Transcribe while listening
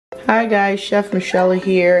Hi guys, Chef Michelle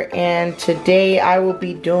here, and today I will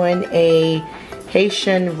be doing a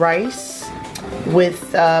Haitian rice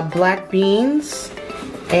with black beans,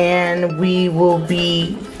 and we will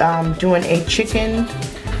be doing a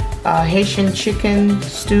Haitian chicken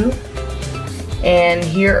stew. And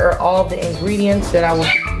here are all the ingredients that I will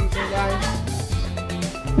be using, guys.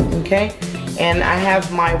 Okay, and I have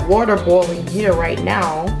my water boiling here right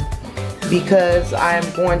now, because I'm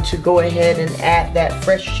going to go ahead and add that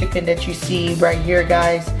fresh chicken that you see right here,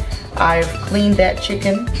 guys. I've cleaned that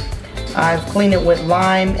chicken. I've cleaned it with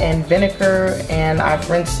lime and vinegar, and I've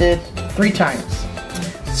rinsed it 3 times.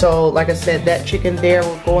 So like I said, that chicken there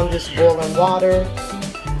will go in this boiling water.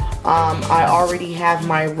 I already have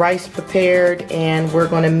my rice prepared, and we're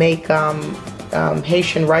going to make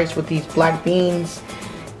Haitian rice with these black beans.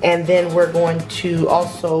 And then we're going to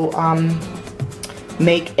also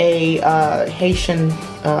make a Haitian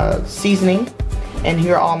seasoning, and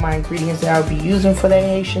here are all my ingredients that I'll be using for that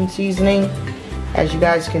Haitian seasoning. As you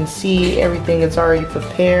guys can see, everything is already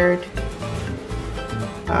prepared.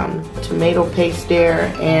 Tomato paste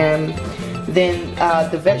there, and then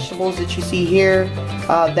the vegetables that you see here,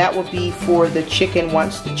 that will be for the chicken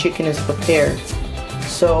once the chicken is prepared.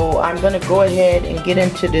 So I'm gonna go ahead and get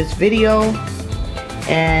into this video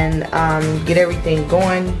and get everything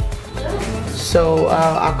going. So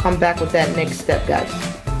I'll come back with that next step, guys.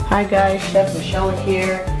 Hi guys, Chef Michelle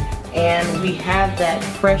here, and we have that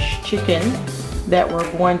fresh chicken that we're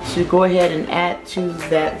going to go ahead and add to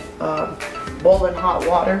that boiling hot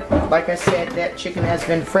water. Like I said, that chicken has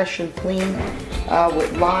been freshly cleaned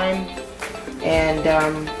with lime, and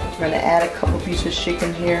I'm going to add a couple pieces of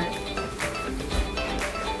chicken here.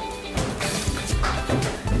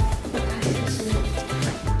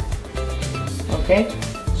 Okay.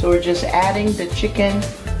 So we're just adding the chicken,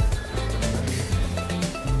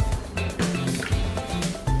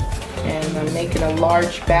 and I'm making a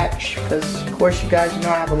large batch because, of course, you guys know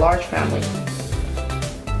I have a large family.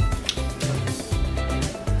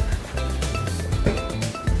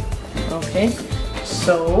 Okay,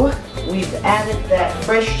 so we've added that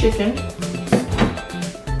fresh chicken,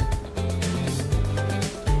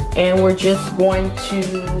 and we're just going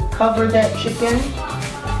to cover that chicken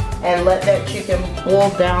and let that chicken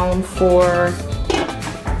boil down for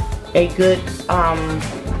a good,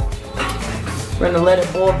 we're gonna let it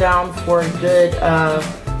boil down for a good,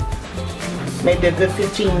 maybe a good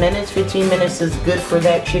 15 minutes. 15 minutes is good for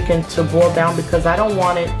that chicken to boil down, because I don't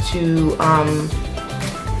want it to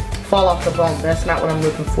fall off the bone. That's not what I'm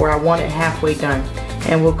looking for. I want it halfway done,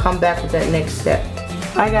 and we'll come back with that next step.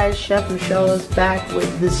 Hi guys, Chef Michelle is back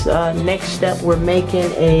with this next step. We're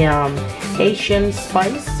making a Haitian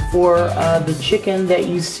spice for the chicken that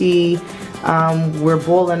you see we're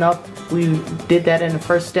boiling up. We did that in the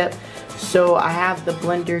first step. So I have the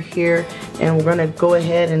blender here, and we're gonna go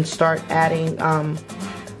ahead and start adding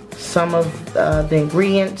some of the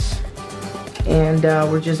ingredients, and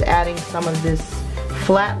we're just adding some of this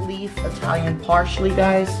flat leaf Italian parsley,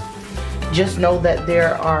 guys. Just know that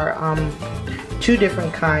there are 2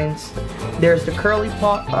 different kinds. There's the curly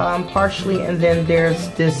parsley, and then there's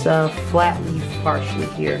this flat leaf parsley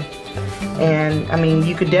here. And I mean,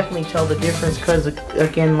 you could definitely tell the difference, because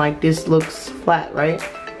again, like, this looks flat, right?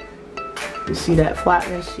 You see that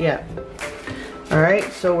flatness? Yeah.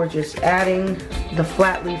 Alright, so we're just adding the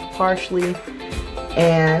flat leaf parsley,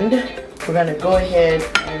 and we're gonna go ahead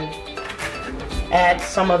and add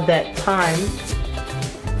some of that thyme.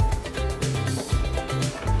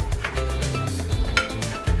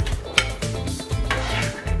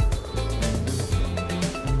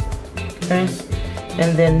 Okay,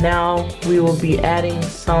 and then now we will be adding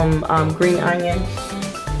some green onions.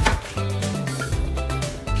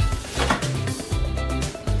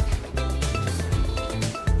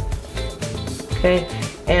 Okay,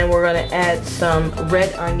 and we're going to add some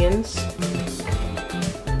red onions.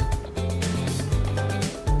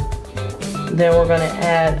 Then we're going to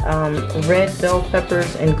add red bell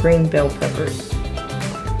peppers and green bell peppers.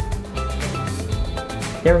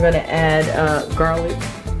 Then we're going to add garlic.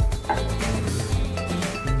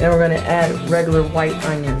 Then we're going to add regular white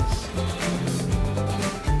onions.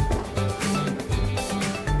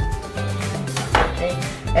 Okay.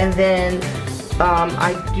 And then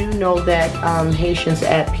I do know that Haitians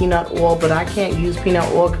add peanut oil, but I can't use peanut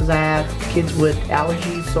oil because I have kids with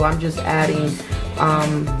allergies, so I'm just adding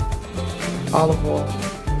olive oil.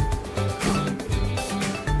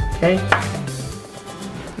 Okay.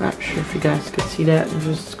 Not sure if you guys could see that. I'll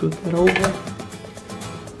just scoop it over.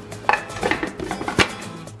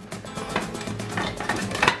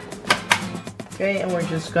 Okay, and we're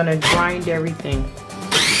just gonna grind everything.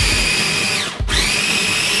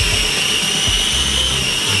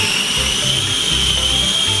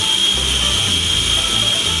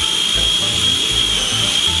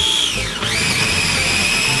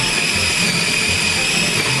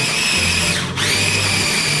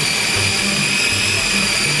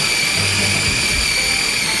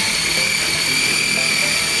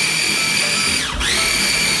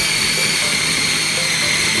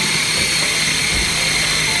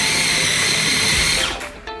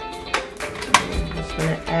 I'm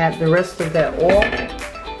going to add the rest of that oil.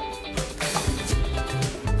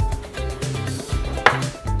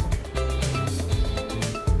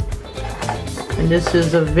 And this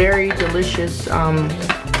is a very delicious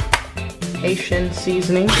Haitian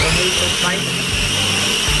seasoning, or Haitian spice.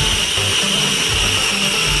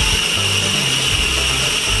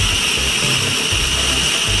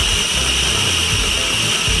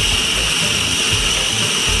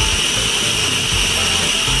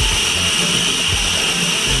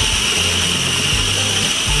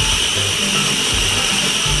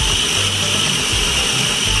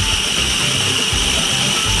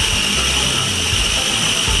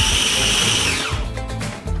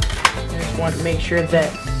 Want to make sure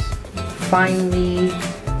that's finely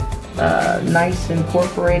nice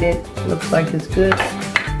incorporated. Looks like it's good.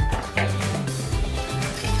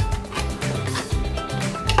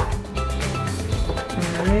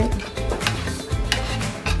 Alright.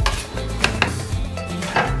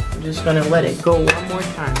 I'm just gonna let it go one more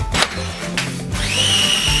time.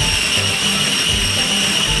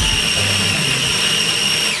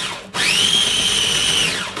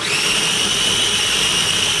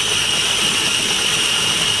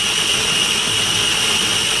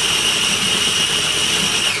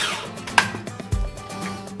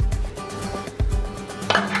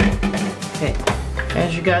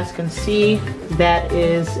 As you guys can see, that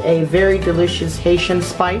is a very delicious Haitian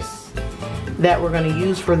spice that we're going to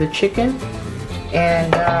use for the chicken.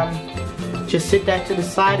 And just sit that to the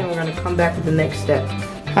side, and we're going to come back with the next step.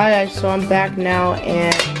 Hi guys, so I'm back now,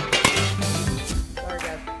 and sorry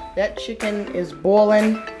guys, that chicken is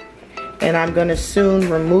boiling, and I'm going to soon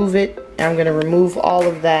remove it. I'm going to remove all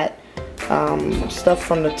of that stuff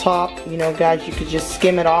from the top. You know guys, you could just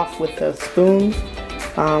skim it off with a spoon.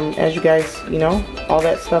 As you guys, you know, all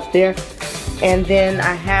that stuff there. And then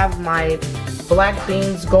I have my black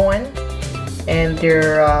beans going, and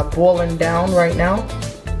they're boiling down right now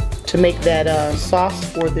to make that sauce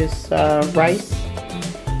for this rice.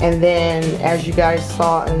 And then, as you guys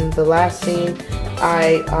saw in the last scene,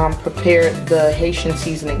 I prepared the Haitian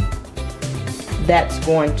seasoning. That's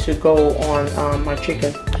going to go on my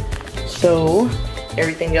chicken. So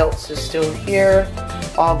everything else is still here.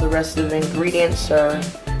 All the rest of the ingredients are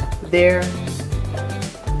there.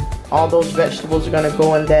 All those vegetables are going to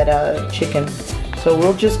go in that chicken. So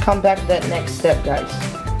we'll just come back to that next step, guys.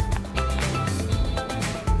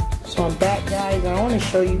 So I'm back, guys. I want to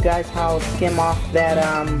show you guys how to skim off that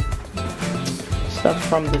stuff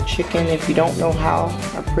from the chicken. If you don't know how,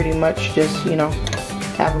 I pretty much just, you know,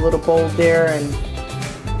 have a little bowl there and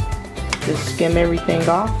just skim everything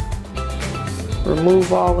off.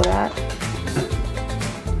 Remove all of that.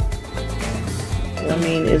 I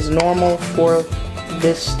mean, it's normal for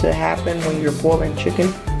this to happen when you're boiling chicken.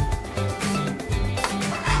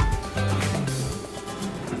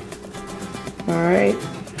 Alright.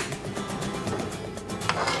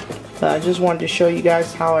 So I just wanted to show you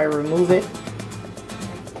guys how I remove it.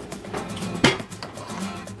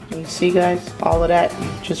 You see guys, all of that, you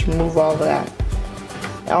just remove all of that.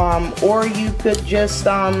 Or you could just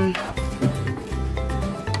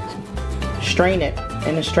strain it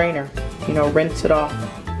in a strainer. You know, rinse it off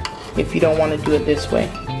if you don't want to do it this way.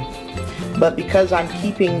 But because I'm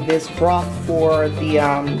keeping this broth for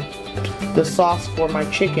the sauce for my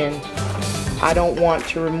chicken, I don't want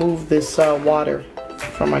to remove this water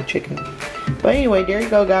from my chicken. But anyway, there you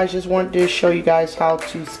go guys. Just wanted to show you guys how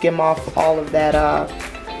to skim off all of that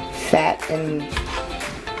fat and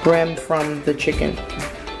brim from the chicken.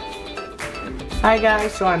 Hi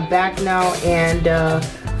guys, so I'm back now, and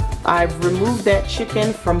I've removed that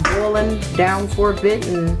chicken from boiling down for a bit,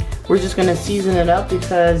 and we're just going to season it up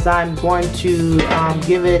because I'm going to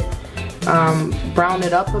give it, brown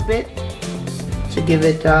it up a bit to give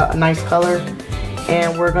it a nice color.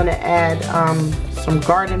 And we're going to add some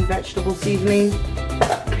garden vegetable seasoning.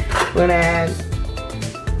 We're going to add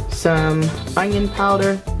some onion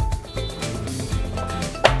powder.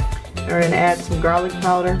 We're going to add some garlic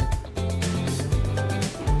powder.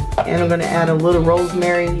 And I'm going to add a little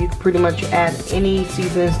rosemary. You can pretty much add any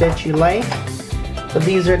seasonings that you like. But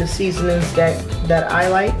these are the seasonings that I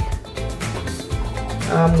like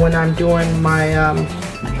when I'm doing my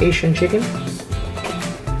Haitian chicken.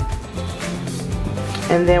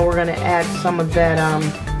 And then we're going to add some of that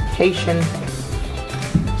Haitian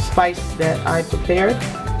spice that I prepared.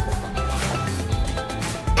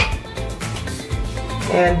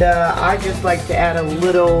 And I just like to add a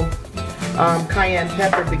little cayenne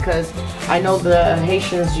pepper because I know the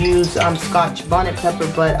Haitians use Scotch bonnet pepper,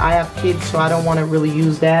 but I have kids, so I don't want to really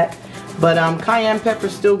use that. But cayenne pepper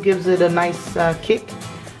still gives it a nice kick.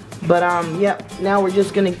 But yep, now we're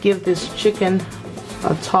just gonna give this chicken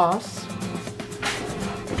a toss.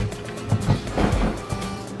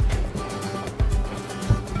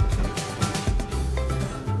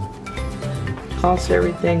 Toss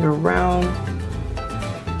everything around.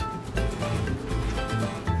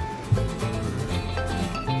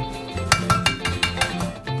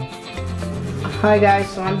 Hi guys,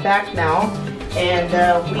 so I'm back now, and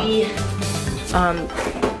we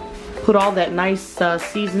put all that nice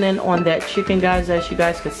seasoning on that chicken, guys, as you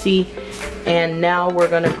guys can see. And now we're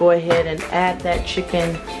gonna go ahead and add that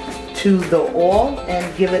chicken to the oil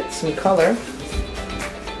and give it some color.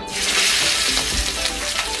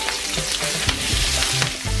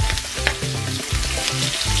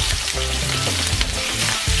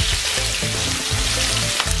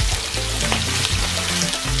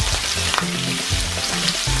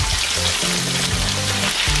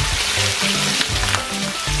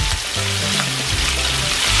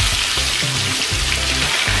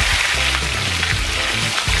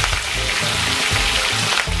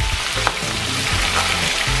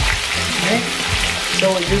 So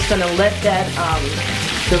we're just gonna let that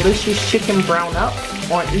delicious chicken brown up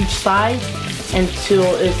on each side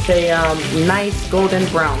until it's a nice golden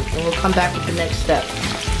brown, and we'll come back with the next step.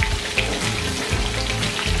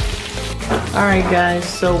 Alright guys,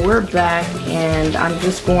 so we're back, and I'm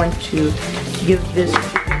just going to give this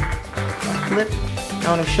chicken a flip. I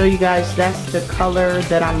want to show you guys that's the color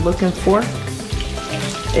that I'm looking for.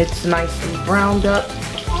 It's nicely browned up.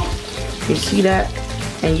 You see that?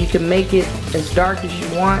 And you can make it as dark as you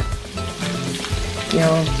want. You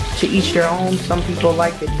know, to each their own. Some people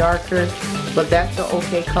like it darker, but that's an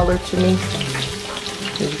okay color to me.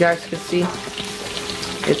 As you guys can see,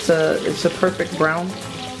 it's a perfect brown.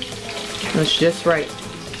 It's just right.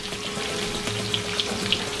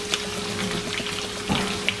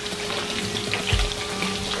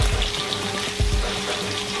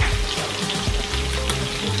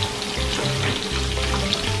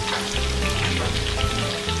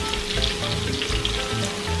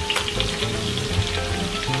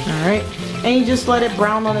 Alright, and you just let it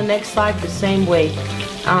brown on the next side the same way.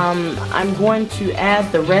 I'm going to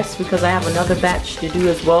add the rest because I have another batch to do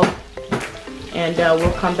as well. And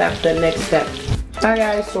we'll come back to the next step. Alright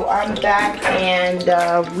guys, so I'm back, and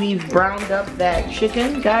we've browned up that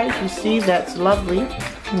chicken. Guys, you see, that's lovely.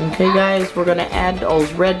 Okay guys, we're going to add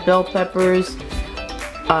those red bell peppers,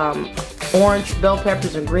 orange bell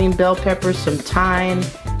peppers and green bell peppers, some thyme,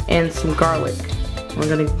 and some garlic. We're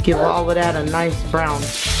going to give all of that a nice brown.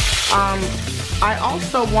 I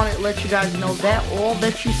also wanted to let you guys know that oil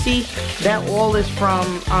that you see, that oil is from,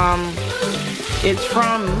 it's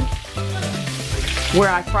from where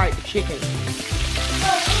I fried the chicken.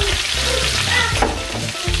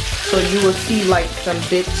 So you will see like some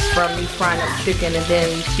bits from me frying up chicken, and then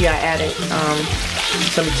you see I added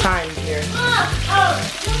some thyme here.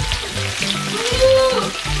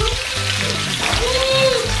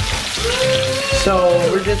 So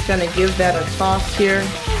we're just going to give that a toss here.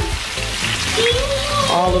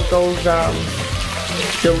 All of those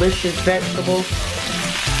delicious vegetables.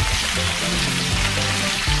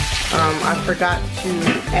 I forgot to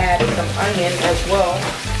add some onion as well.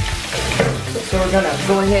 So we're going to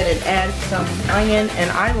go ahead and add some onion.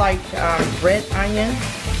 And I like red onion.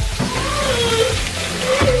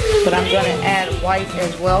 But I'm going to add white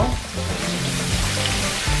as well.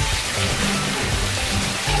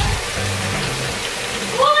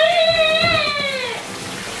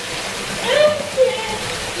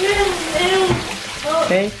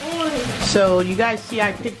 Okay, so you guys see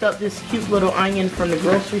I picked up this cute little onion from the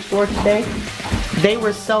grocery store today. They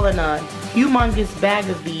were selling a humongous bag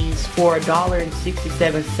of these for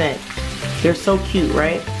 $1.67. They're so cute,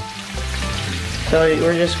 right? So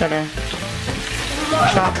we're just gonna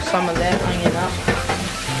chop some of that onion up.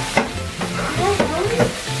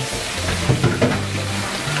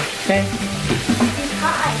 Okay.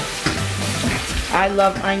 I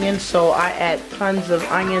love onion, so I add tons of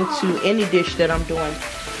onion to any dish that I'm doing.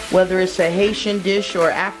 Whether it's a Haitian dish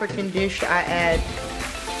or African dish, I add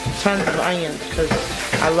tons of onions because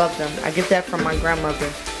I love them. I get that from my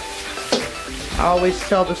grandmother. I always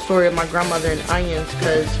tell the story of my grandmother and onions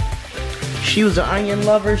because she was an onion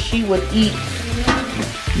lover. She would eat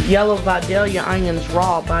yellow Vidalia onions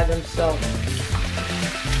raw by themselves.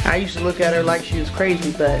 I used to look at her like she was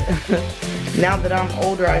crazy, but now that I'm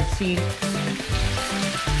older, I see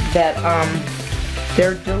that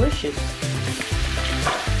they're delicious.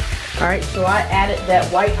 Alright, so I added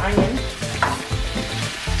that white onion,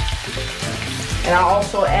 and I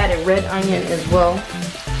also added red onion as well.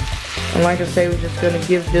 And like I say, we're just going to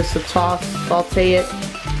give this a toss, saute it,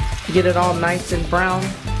 get it all nice and brown,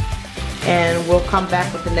 and we'll come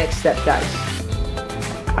back with the next step, guys.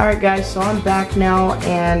 Alright guys, so I'm back now,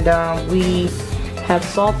 and we have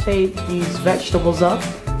sauteed these vegetables up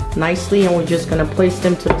nicely, and we're just going to place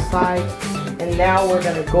them to the side. And now we're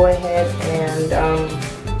going to go ahead and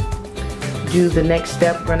do the next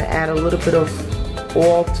step. We're going to add a little bit of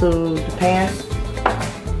oil to the pan.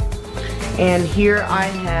 And here I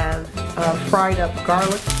have fried up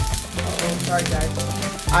garlic. Oh, sorry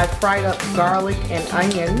guys. I fried up garlic and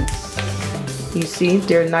onions. You see,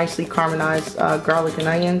 they're nicely caramelized garlic and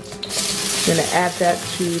onions. I'm going to add that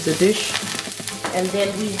to the dish. And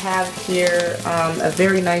then we have here a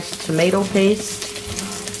very nice tomato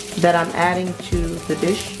paste that I'm adding to the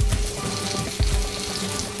dish.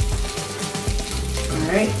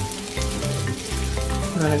 Alright.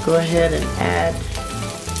 I'm going to go ahead and add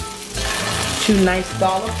 2 nice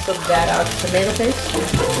dollops of that tomato paste.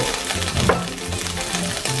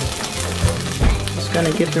 Just going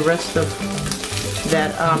to give the rest of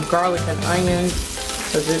that garlic and onions,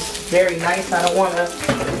 because it's very nice. I don't want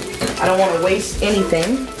to waste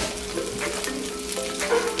anything.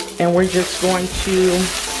 And we're just going to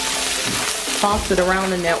toss it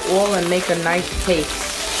around in that oil and make a nice paste,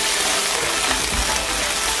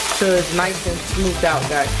 so it's nice and smoothed out,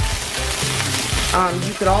 guys.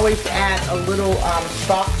 You could always add a little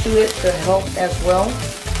stock to it to help as well.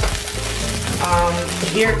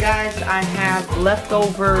 Here guys, I have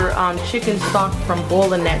leftover chicken stock from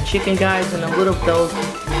boiling that chicken, guys, and a little of those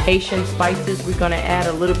Haitian spices. We're going to add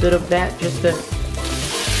a little bit of that just to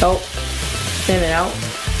help thin it out.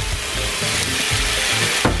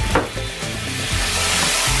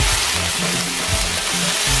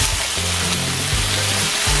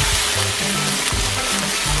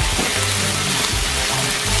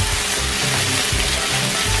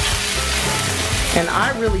 And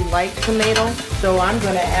I really like tomato, so I'm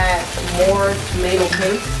going to add more tomato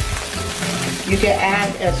paste. You can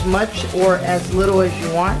add as much or as little as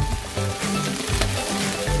you want,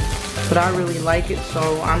 but I really like it,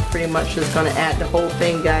 so I'm pretty much just going to add the whole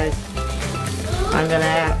thing, guys. I'm going to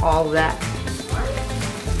add all of that.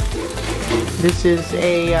 This is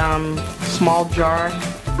a small jar,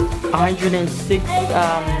 106,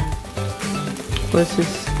 what's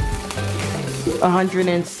this?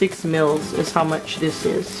 106 mils is how much this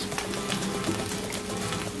is.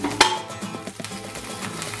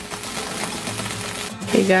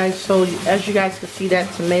 Okay guys, so as you guys can see,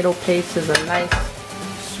 that tomato paste is a nice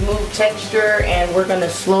smooth texture, and we're going to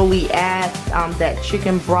slowly add that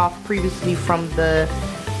chicken broth previously from the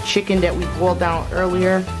chicken that we boiled down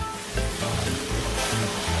earlier.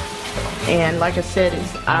 And like I said,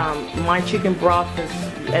 it's, my chicken broth is,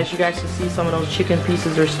 as you guys can see, some of those chicken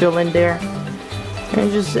pieces are still in there. And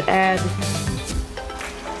just add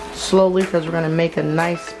slowly, because we're going to make a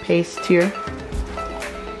nice paste here.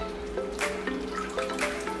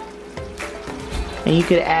 And you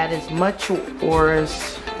could add as much or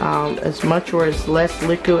as less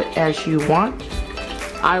liquid as you want.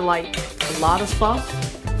 I like a lot of sauce.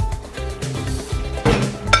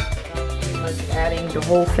 I'm pretty much adding the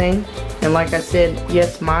whole thing. And like I said,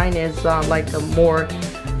 yes, mine is like a more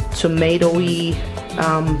tomatoey,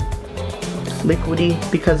 liquidy,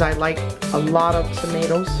 because I like a lot of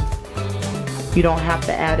tomatoes. You don't have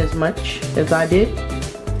to add as much as I did.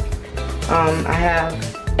 I have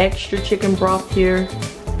extra chicken broth here.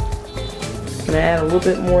 I'm gonna add a little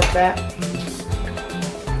bit more of that.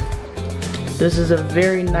 This is a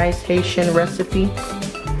very nice Haitian recipe.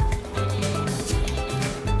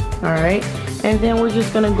 Alright, and then we're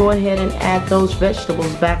just gonna go ahead and add those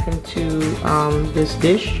vegetables back into this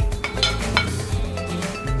dish.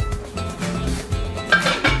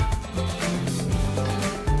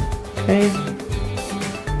 Okay,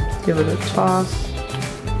 give it a toss.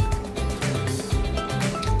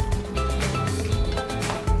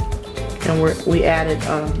 And we added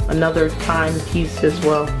another thyme piece as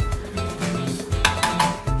well.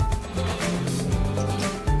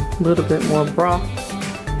 A little bit more broth.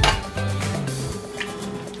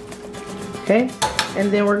 Okay,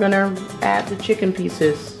 and then we're gonna add the chicken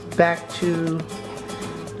pieces back to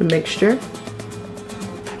the mixture.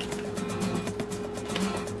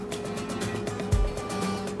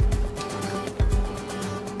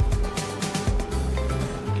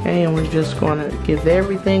 Okay, and we're just going to give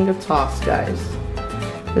everything a toss, guys.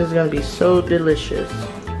 This is going to be so delicious.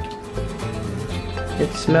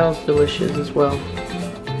 It smells delicious as well.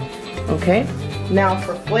 Okay, now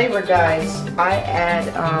for flavor, guys, I add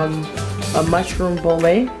a mushroom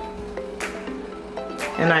bolet,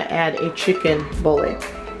 and I add a chicken bolet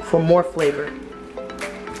for more flavor.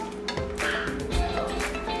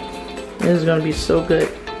 This is going to be so good.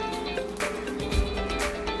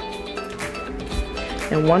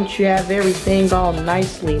 And once you have everything all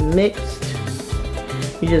nicely mixed,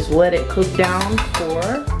 you just let it cook down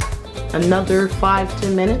for another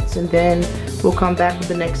 5-10 minutes, and then we'll come back with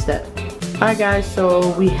the next step. Alright guys,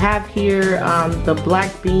 so we have here the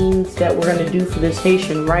black beans that we're going to do for this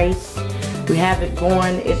Haitian rice. We have it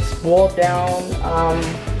going, it's boiled down,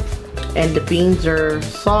 and the beans are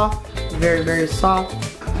soft, very, very soft,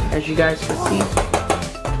 as you guys can see.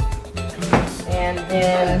 And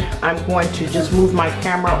then I'm going to just move my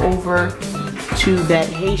camera over to that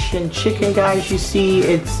Haitian chicken, guys. You see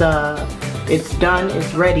it's done,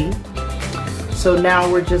 it's ready. So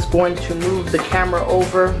now we're just going to move the camera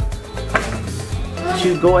over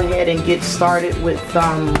to go ahead and get started with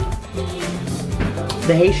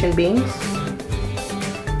the Haitian beans.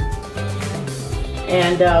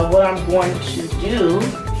 And what I'm going to do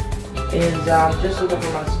is just look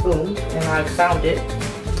for my spoon, and I found it.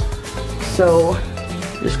 So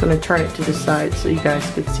I'm just going to turn it to the side so you guys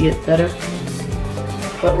can see it better.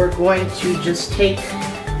 But we're going to just take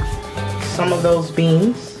some of those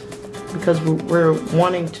beans, because we're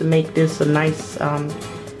wanting to make this a nice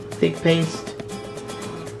thick paste.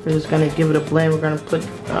 We're just going to give it a blend. We're going to put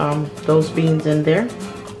those beans in there.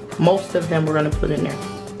 Most of them we're going to put in there,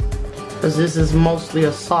 because this is mostly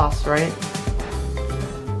a sauce, right?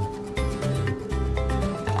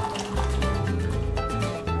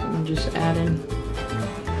 I'm just adding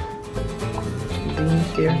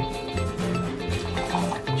beans here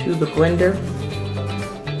to the blender.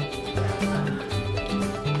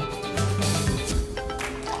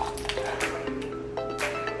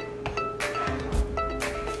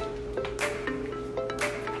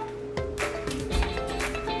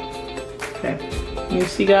 Okay, you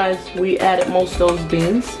see guys, we added most of those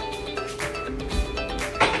beans.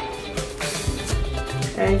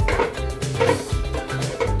 Okay.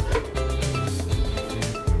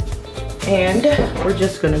 And we're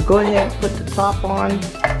just gonna go ahead and put the top on.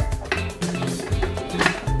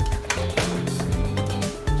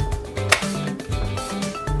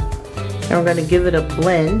 And we're gonna give it a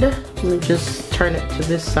blend. Let me just turn it to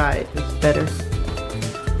this side, it's better.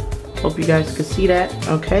 Hope you guys can see that,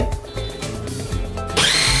 okay?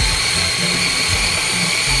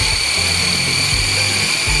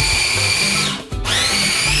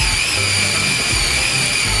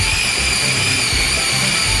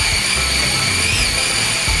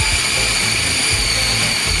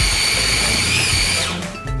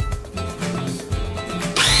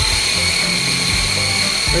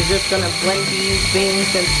 We're just gonna blend these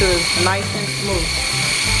beans until it's nice and smooth.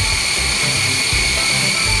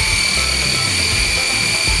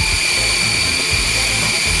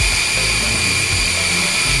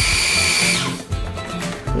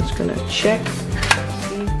 I'm just gonna check,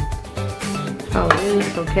 see how it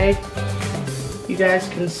is, okay? You guys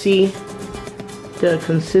can see the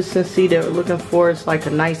consistency that we're looking for. It's like a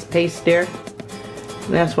nice paste there.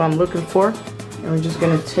 And that's what I'm looking for. And we're just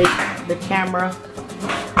gonna take the camera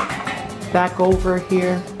back over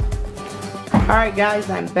here. Alright guys,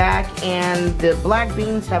 I'm back, and the black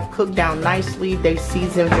beans have cooked down nicely. They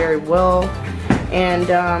season very well, and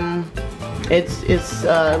it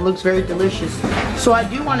looks very delicious. So I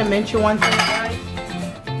do want to mention one thing, guys.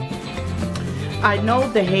 I know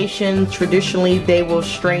the Haitians traditionally they will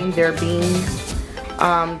strain their beans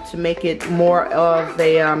to make it more of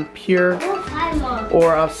a pure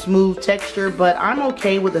or a smooth texture, but I'm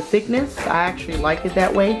okay with the thickness. I actually like it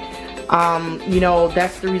that way. You know,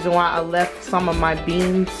 that's the reason why I left some of my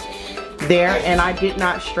beans there, and I did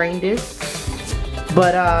not strain this.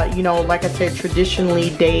 But you know, like I said, traditionally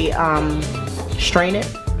they strain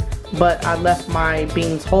it, but I left my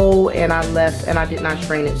beans whole, and I did not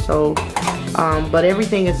strain it. So but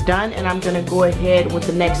everything is done, and I'm gonna go ahead with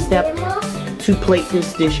the next step to plate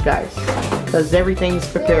this dish, guys, because everything's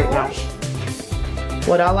prepared now.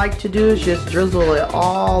 What I like to do is just drizzle it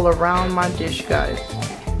all around my dish, guys.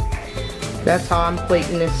 That's how I'm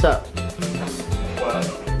plating this up.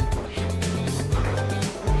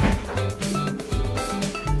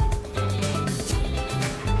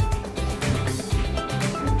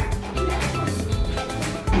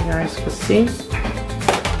 You guys can see.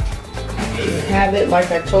 You have it, like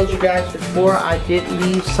I told you guys before, I did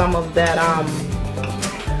leave some of that,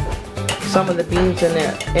 some of the beans in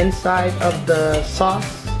the inside of the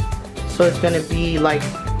sauce. So it's gonna be like,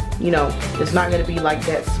 you know, it's not going to be like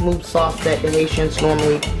that smooth sauce that the Haitians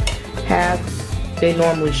normally have. They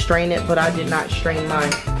normally strain it, but I did not strain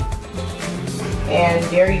mine. And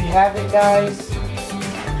there you have it, guys.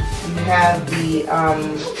 You have the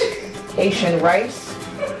Haitian rice.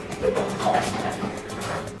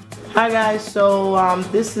 Hi guys, so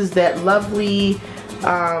this is that lovely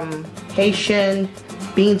Haitian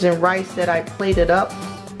beans and rice that I plated up.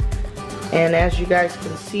 And as you guys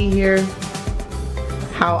can see here,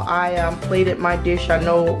 how I plated my dish. I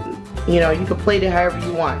know, you know, you can plate it however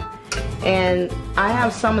you want. And I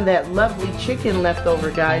have some of that lovely chicken left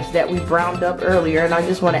over, guys, that we browned up earlier, and I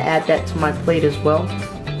just want to add that to my plate as well.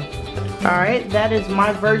 Alright, that is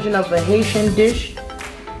my version of a Haitian dish.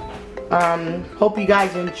 Hope you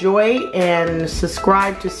guys enjoy and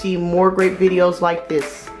subscribe to see more great videos like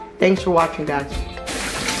this. Thanks for watching, guys.